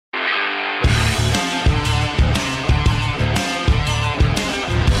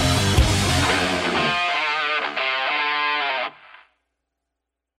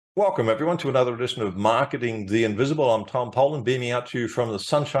Welcome, everyone, to another edition of Marketing the Invisible. I'm Tom Poland, beaming out to you from the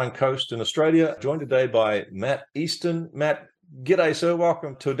Sunshine Coast in Australia, joined today by Matt Easton. Matt, g'day, sir.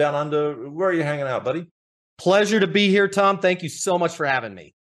 Welcome to Down Under. Where are you hanging out, buddy? Pleasure to be here, Tom. Thank you so much for having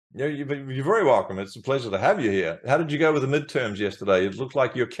me. Yeah, you're very welcome. It's a pleasure to have you here. How did you go with the midterms yesterday? It looked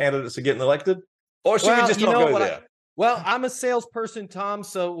like your candidates are getting elected. Or should we just not go there? I'm a salesperson, Tom.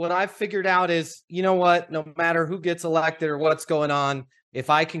 So what I've figured out is, you know what, no matter who gets elected or what's going on, if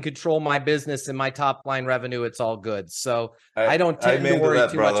I can control my business and my top line revenue, it's all good. So I don't tend to worry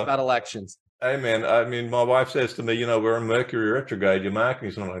too much about elections. Amen. I mean, my wife says to me, we're in Mercury retrograde. Your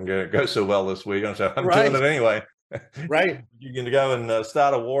marketing's not going to go so well this week. I'm doing it anyway. Right. You're going to go and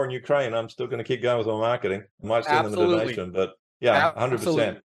start a war in Ukraine. I'm still going to keep going with my marketing. I might send them a donation, but yeah,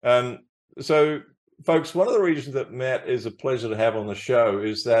 100%. So, folks, one of the reasons that Matt is a pleasure to have on the show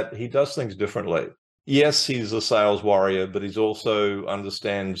is that he does things differently. Yes, he's a sales warrior, but he's also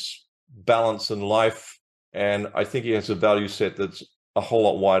understands balance in life. And I think he has a value set that's a whole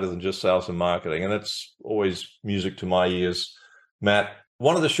lot wider than just sales and marketing. And it's always music to my ears. Matt,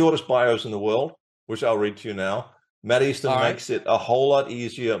 one of the shortest bios in the world, which I'll read to you now. Matt Easton makes it a whole lot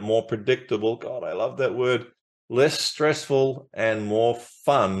easier, more predictable. God, I love that word. Less stressful and more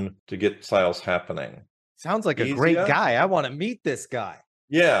fun to get sales happening. Sounds like a great guy. I want to meet this guy.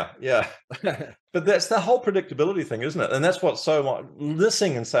 Yeah. But that's the whole predictability thing, isn't it? And that's what's so much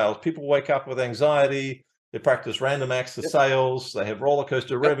missing in sales. People wake up with anxiety. They practice random acts of sales. They have roller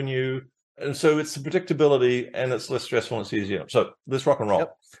coaster revenue. And so it's the predictability and it's less stressful and it's easier. So let's rock and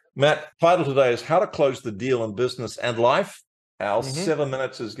roll. Matt, title today is How to Close the Deal in Business and Life. Our 7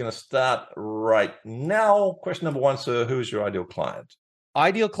 minutes is going to start right now. Question number one, sir, who is your ideal client?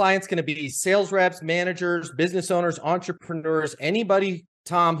 Ideal client's going to be sales reps, managers, business owners, entrepreneurs, anybody,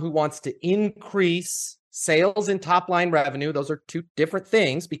 Tom, who wants to increase sales and top line revenue. Those are two different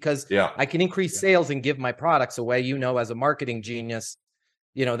things because I can increase sales and give my products away. As a marketing genius,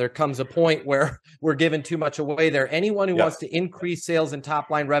 there comes a point where we're giving too much away there. Anyone who wants to increase sales and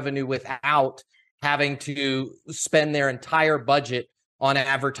top line revenue without having to spend their entire budget on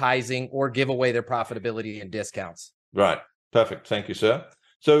advertising or give away their profitability and discounts. Right. Perfect. Thank you, sir.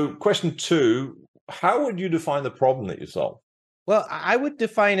 So question two, how would you define the problem that you solve? Well, I would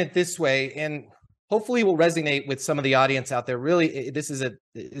define it this way, and hopefully it will resonate with some of the audience out there. Really, this is a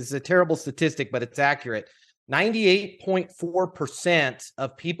terrible statistic, but it's accurate. 98.4%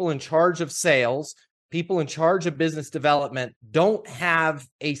 of people in charge of sales, people in charge of business development, don't have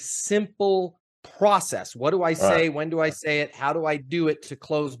a simple process. What do I say? When do I say it? How do I do it to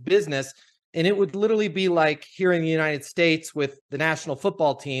close business? And it would literally be like here in the United States with the National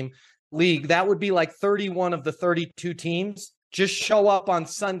Football Team league, that would be like 31 of the 32 teams just show up on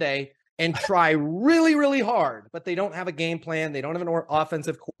Sunday and try really, really hard, but they don't have a game plan. They don't have an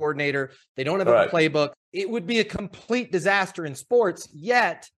offensive coordinator. They don't have a playbook. It would be a complete disaster in sports,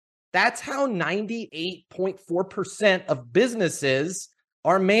 yet that's how 98.4% of businesses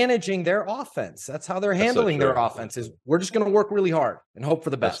are managing their offense. That's how they're handling their offenses. We're just going to work really hard and hope for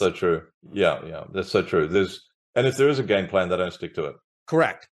the best. That's so true. Yeah, that's so true. And if there is a game plan, they don't stick to it.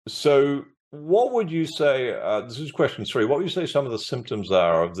 Correct. So what would you say, this is question three, what would you say some of the symptoms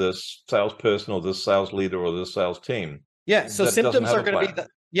are of this salesperson or this sales leader or this sales team? Yeah, so symptoms are going to be,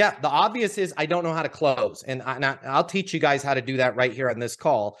 the obvious is I don't know how to close. And I'll teach you guys how to do that right here on this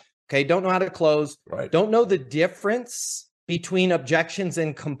call. Okay, don't know how to close. Don't know the difference between objections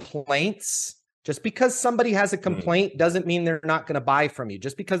and complaints. Just because somebody has a complaint doesn't mean they're not going to buy from you.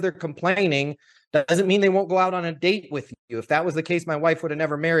 Just because they're complaining doesn't mean they won't go out on a date with you. If that was the case, my wife would have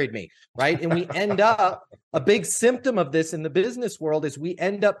never married me, right? And we end up, a big symptom of this in the business world is we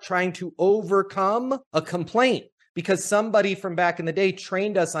end up trying to overcome a complaint because somebody from back in the day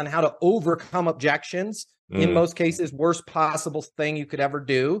trained us on how to overcome objections. In most cases, worst possible thing you could ever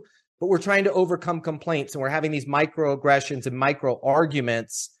do. But we're trying to overcome complaints and we're having these microaggressions and micro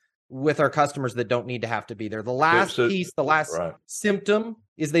arguments with our customers that don't need to have to be there. The last piece, the last symptom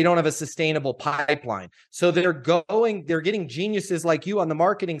is they don't have a sustainable pipeline. So they're getting geniuses like you on the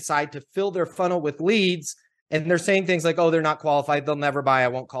marketing side to fill their funnel with leads. And they're saying things like, oh, they're not qualified. They'll never buy. I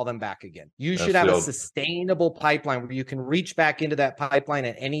won't call them back again. You should have a sustainable pipeline where you can reach back into that pipeline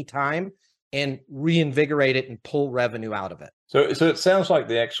at any time and reinvigorate it and pull revenue out of it. So it sounds like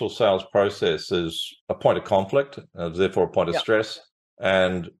the actual sales process is a point of conflict, therefore a point of stress,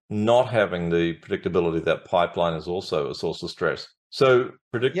 and not having the predictability that pipeline is also a source of stress. So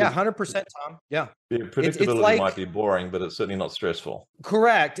Yeah, 100%, Tom. Yeah. Predictability might be boring, but it's certainly not stressful.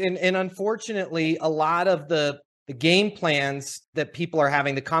 Correct. And unfortunately, a lot of the the game plans that people are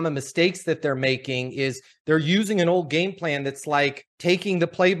having, the common mistakes that they're making is they're using an old game plan that's like taking the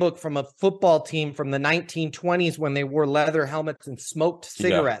playbook from a football team from the 1920s when they wore leather helmets and smoked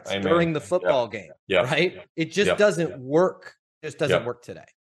cigarettes during the football game, right? It just doesn't work. It just doesn't work today.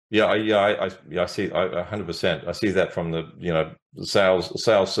 I see. 100%. I see that from the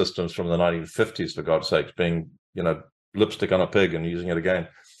sales systems from the 1950s, for God's sakes, being lipstick on a pig and using it again.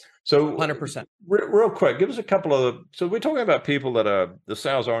 So 100%. Real quick, give us a couple of. So we're talking about people that are the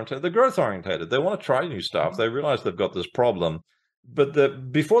sales oriented, the growth oriented. They want to try new stuff. They realize they've got this problem,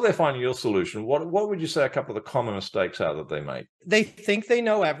 but before they find your solution, what would you say a couple of the common mistakes are that they make? They think they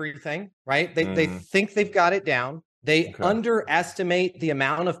know everything, right? They think they've got it down. They underestimate the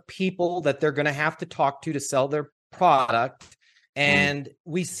amount of people that they're going to have to talk to sell their product, and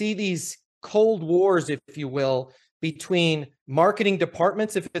we see these cold wars, if you will, between marketing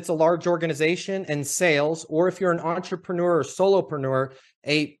departments, if it's a large organization, and sales, or if you're an entrepreneur or solopreneur,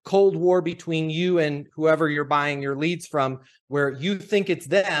 a cold war between you and whoever you're buying your leads from, where you think it's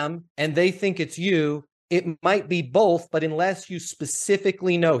them and they think it's you. It might be both, but unless you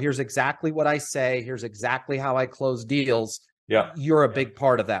specifically know, here's exactly what I say, here's exactly how I close deals, you're a big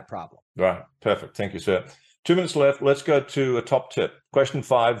part of that problem. Right. Perfect. Thank you, sir. 2 minutes left. Let's go to a top tip. Question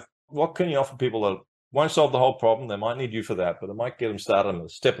 5. What can you offer people that won't solve the whole problem? They might need you for that, but it might get them started and a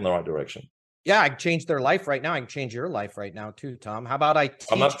step in the right direction. Yeah, I can change their life right now. I can change your life right now too, Tom. How about I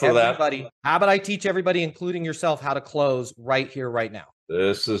teach everybody? How about I teach everybody, including yourself, how to close right here, right now?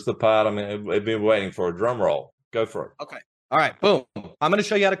 This is the part I've been waiting for. A drum roll. Go for it. Okay. All right. Boom. I'm going to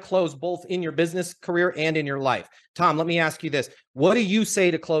show you how to close both in your business career and in your life. Tom, let me ask you this. What do you say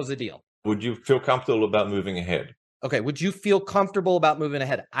to close a deal? Would you feel comfortable about moving ahead? Okay. Would you feel comfortable about moving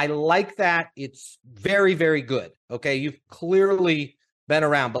ahead? I like that. It's very, very good. Okay. You've clearly been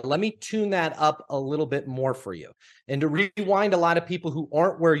around, but let me tune that up a little bit more for you. And to rewind a lot of people who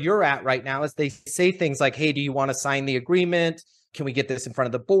aren't where you're at right now, as they say things like, hey, do you want to sign the agreement? Can we get this in front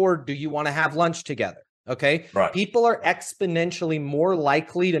of the board? Do you want to have lunch together? Okay. Right. People are exponentially more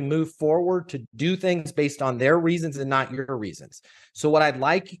likely to move forward to do things based on their reasons and not your reasons. So what I'd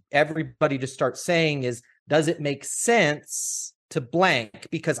like everybody to start saying is, does it make sense to blank?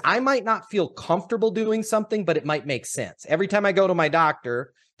 Because I might not feel comfortable doing something, but it might make sense. Every time I go to my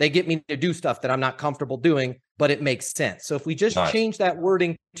doctor, they get me to do stuff that I'm not comfortable doing, but it makes sense. So if we just change that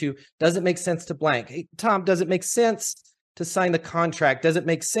wording to, does it make sense to blank? Hey, Tom, does it make sense to sign the contract? Does it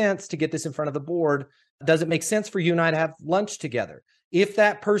make sense to get this in front of the board? Does it make sense for you and I to have lunch together? If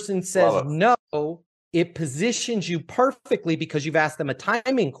that person says no, it positions you perfectly because you've asked them a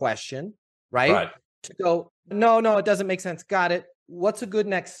timing question, right? To go, no, it doesn't make sense. Got it. What's a good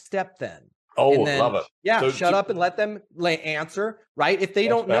next step then? Oh, then, love it. Yeah, so, shut up and let them answer, right? If they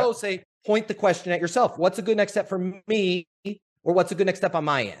don't know, say, point the question at yourself. What's a good next step for me? Or what's a good next step on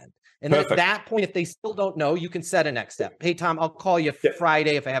my end? And at that point, if they still don't know, you can set a next step. Hey, Tom, I'll call you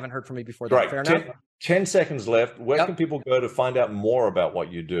Friday if I haven't heard from you before that. Right. Fair enough? 10 seconds left. Where can people go to find out more about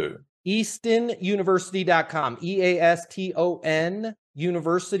what you do? EastonUniversity.com. EASTON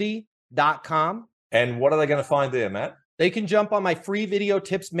University.com. And what are they going to find there, Matt? They can jump on my free video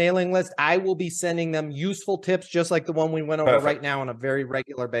tips mailing list. I will be sending them useful tips just like the one we went over right now on a very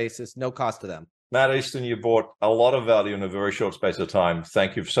regular basis. No cost to them. Matt Easton, you brought a lot of value in a very short space of time.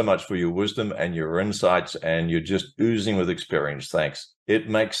 Thank you so much for your wisdom and your insights, and you're just oozing with experience. Thanks. It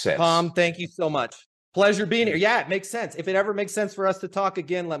makes sense. Tom, thank you so much. Pleasure being here. Yeah, it makes sense. If it ever makes sense for us to talk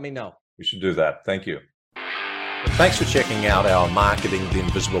again, let me know. We should do that. Thank you. Thanks for checking out our Marketing the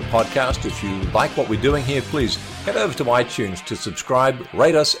Invisible podcast. If you like what we're doing here, please head over to iTunes to subscribe,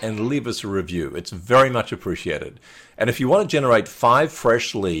 rate us, and leave us a review. It's very much appreciated. And if you want to generate 5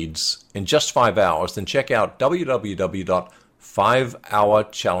 fresh leads in just 5 hours, then check out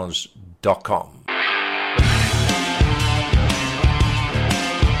www.5hourchallenge.com.